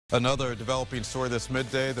Another developing story this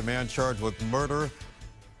midday, the man charged with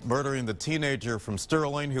murdering the teenager from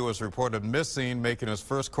Sterling who was reported missing, making his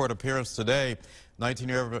first court appearance today.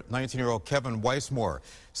 19-year-old Kevin Weissmore,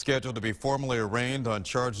 scheduled to be formally arraigned on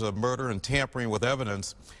charges of murder and tampering with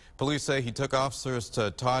evidence. Police say he took officers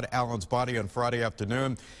to Todd Allen's body on Friday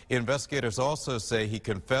afternoon. Investigators also say he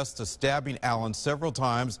confessed to stabbing Allen several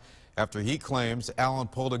times after he claims Allen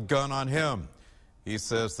pulled a gun on him. He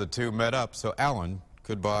says the two met up so Allen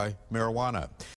could buy marijuana.